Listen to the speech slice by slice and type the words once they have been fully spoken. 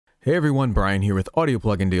Hey everyone, Brian here with Audio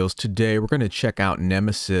Plugin Deals. Today we're going to check out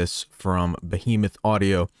Nemesis from Behemoth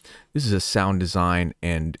Audio. This is a sound design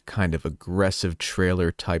and kind of aggressive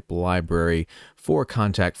trailer type library for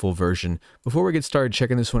Kontakt full version. Before we get started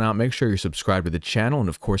checking this one out, make sure you're subscribed to the channel and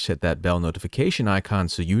of course hit that bell notification icon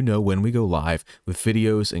so you know when we go live with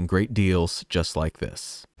videos and great deals just like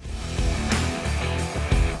this.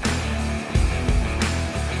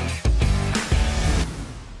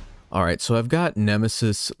 All right, so I've got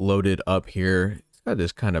Nemesis loaded up here. It's got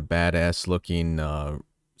this kind of badass looking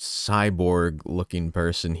cyborg looking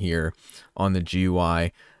person here on the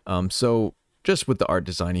GUI. So just with the art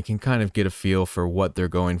design, you can kind of get a feel for what they're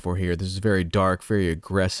going for here. This is very dark, very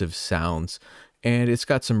aggressive sounds, and it's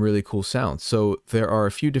got some really cool sounds. So there are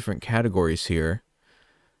a few different categories here.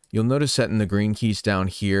 You'll notice that in the green keys down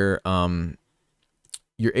here,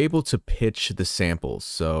 you're able to pitch the samples.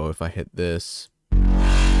 So if I hit this,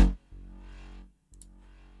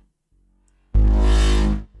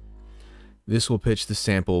 this will pitch the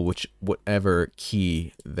sample whatever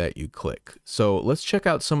key that you click. So let's check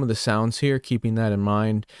out some of the sounds here, keeping that in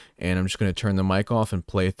mind. And I'm just going to turn the mic off and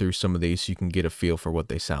play through some of these so you can get a feel for what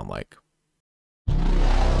they sound like.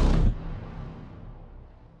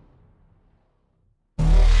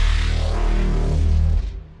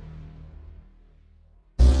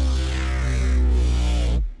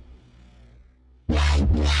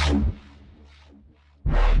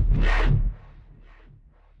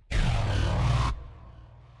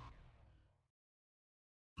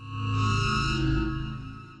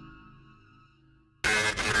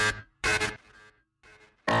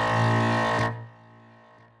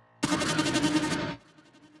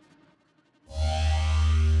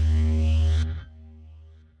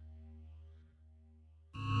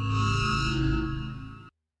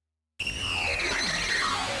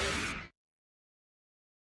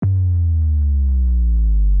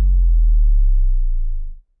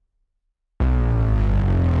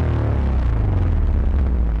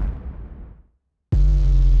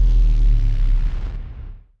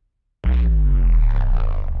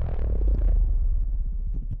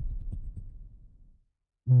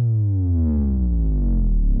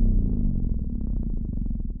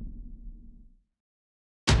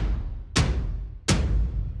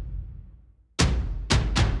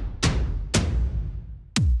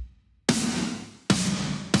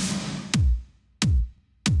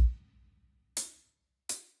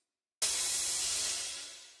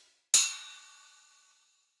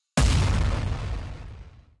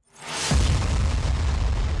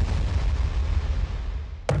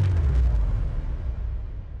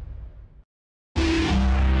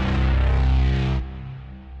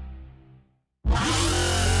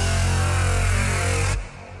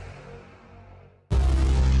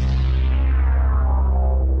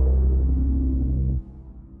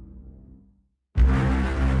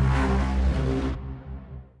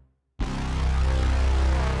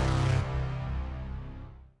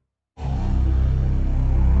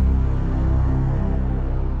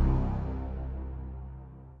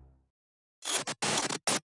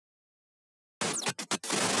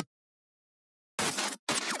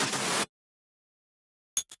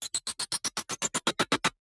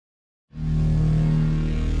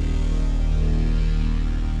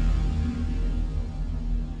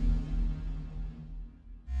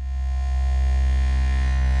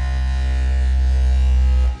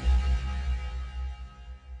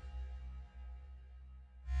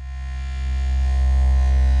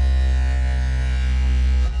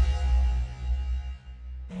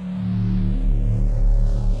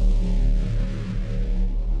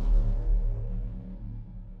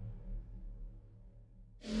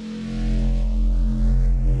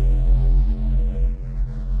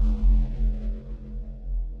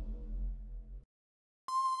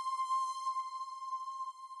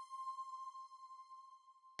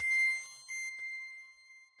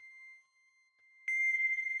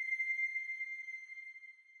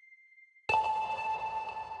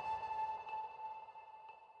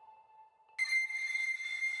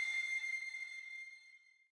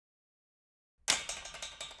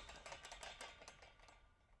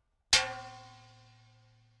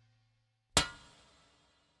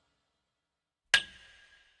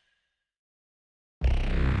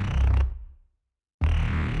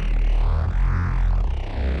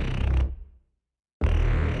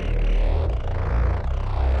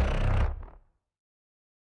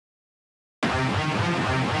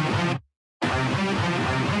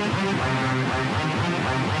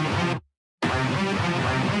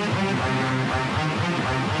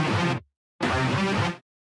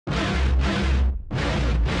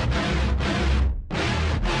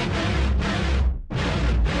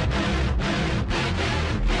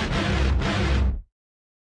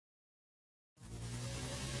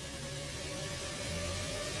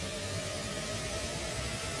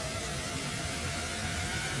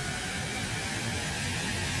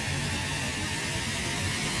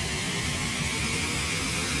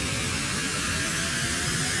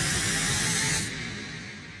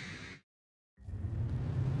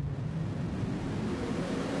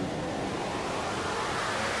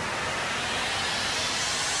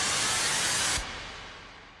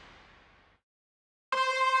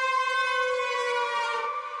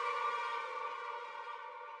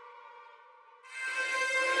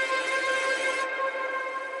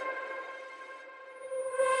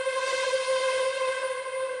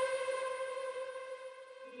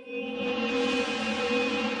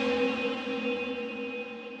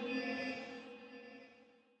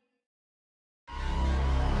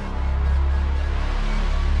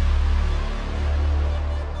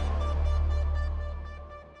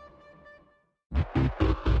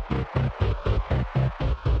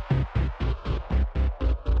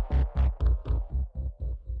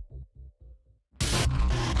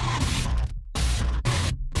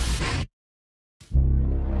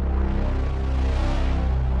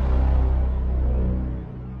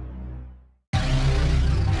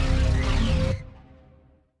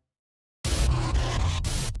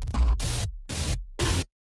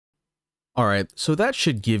 Alright, so that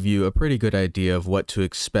should give you a pretty good idea of what to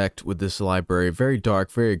expect with this library. Very dark,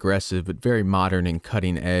 very aggressive, but very modern and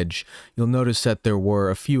cutting edge. You'll notice that there were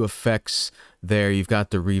a few effects there. You've got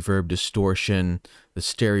the reverb, distortion, the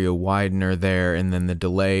stereo widener there, and then the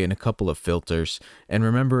delay and a couple of filters. And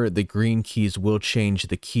remember, the green keys will change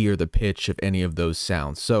the key or the pitch of any of those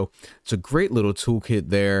sounds. So it's a great little toolkit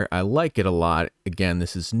there. I like it a lot. Again,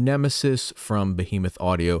 this is Nemesis from Behemoth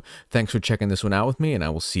Audio. Thanks for checking this one out with me, and I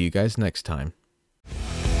will see you guys next time.